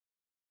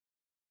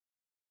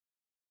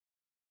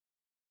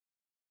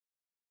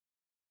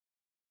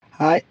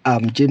I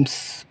am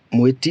James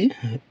Mwiti,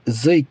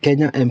 Zoe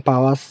Kenya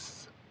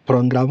Empowers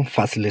Program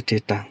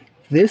Facilitator.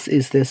 This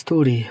is the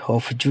story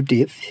of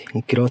Judith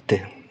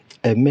Nkirote,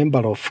 a member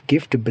of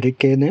Gift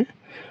Brekene,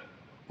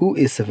 who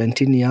is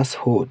 17 years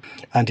old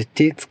and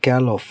takes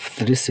care of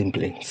 3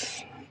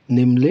 siblings,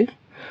 namely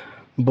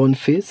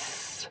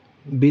Boniface,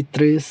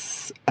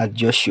 Beatrice, and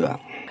Joshua.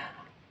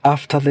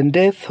 After the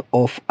death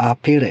of her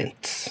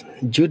parents,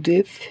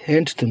 Judith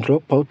had to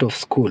drop out of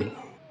school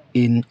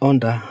in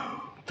order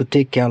to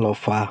take care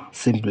of her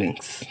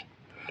siblings.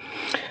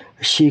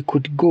 She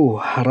could go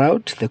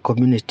around the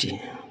community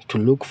to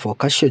look for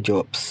casual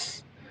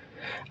jobs,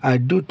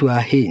 and due to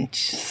her age,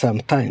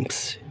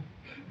 sometimes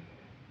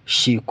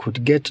she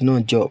could get no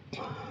job,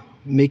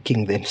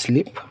 making them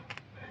sleep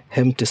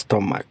empty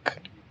stomach.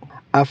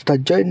 After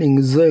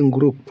joining Zoe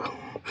group,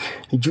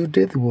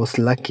 Judith was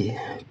lucky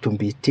to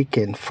be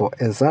taken for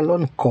a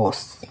salon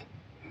course,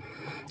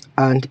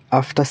 and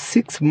after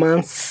 6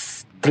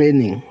 months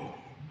training,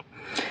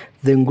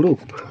 the group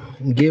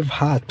gave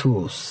her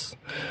tools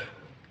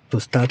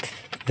to start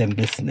the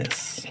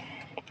business.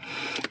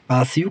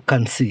 As you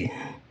can see,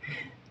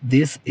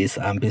 this is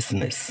a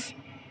business.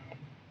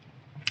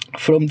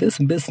 From this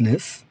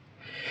business,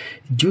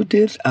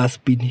 Judith has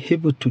been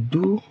able to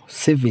do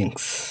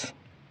savings,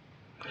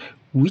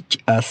 which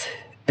has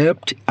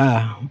helped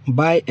her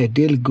buy a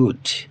daily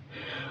good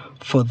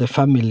for the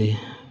family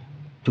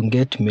to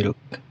get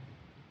milk.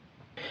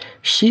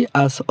 She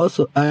has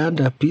also earned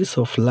a piece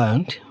of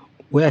land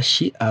where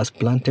she has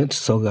planted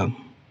sorghum.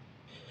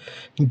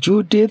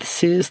 Judith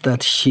says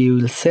that she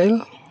will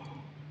sell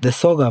the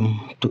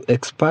sorghum to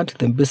expand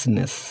the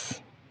business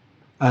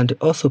and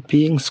also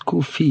paying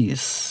school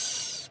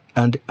fees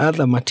and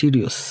other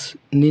materials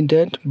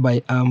needed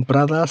by her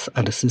brothers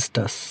and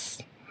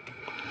sisters.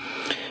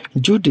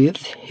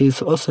 Judith is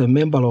also a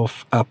member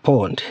of a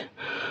pond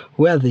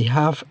where they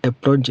have a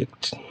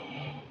project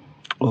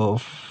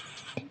of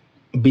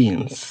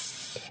beans.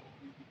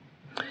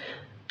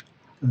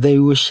 They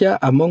will share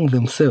among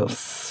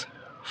themselves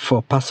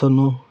for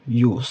personal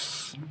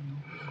use.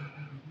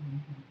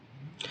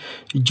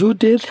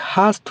 Judith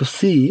has to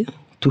see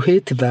to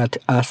it that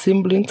her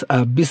siblings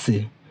are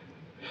busy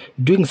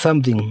doing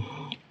something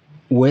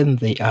when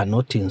they are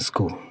not in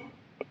school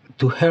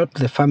to help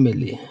the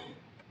family,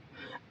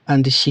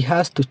 and she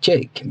has to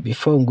check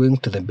before going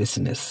to the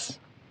business.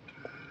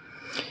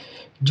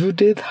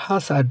 Judith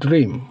has a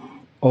dream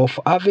of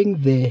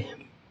having the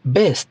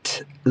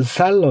best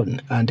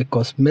salon and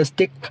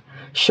cosmetic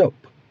shop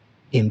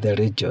in the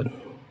region.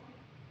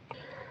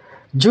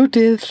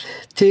 Judith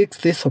takes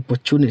this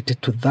opportunity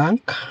to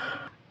thank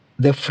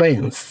the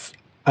friends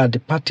and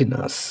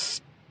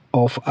partners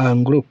of our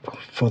group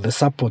for the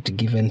support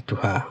given to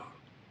her.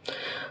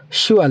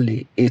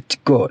 Surely it's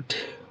God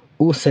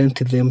who sent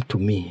them to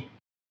me.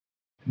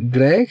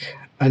 Greg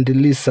and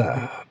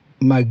Lisa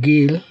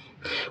McGill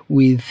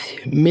with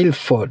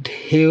Milford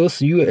Hills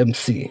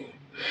UMC.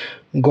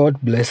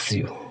 God bless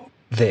you.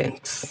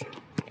 Thanks.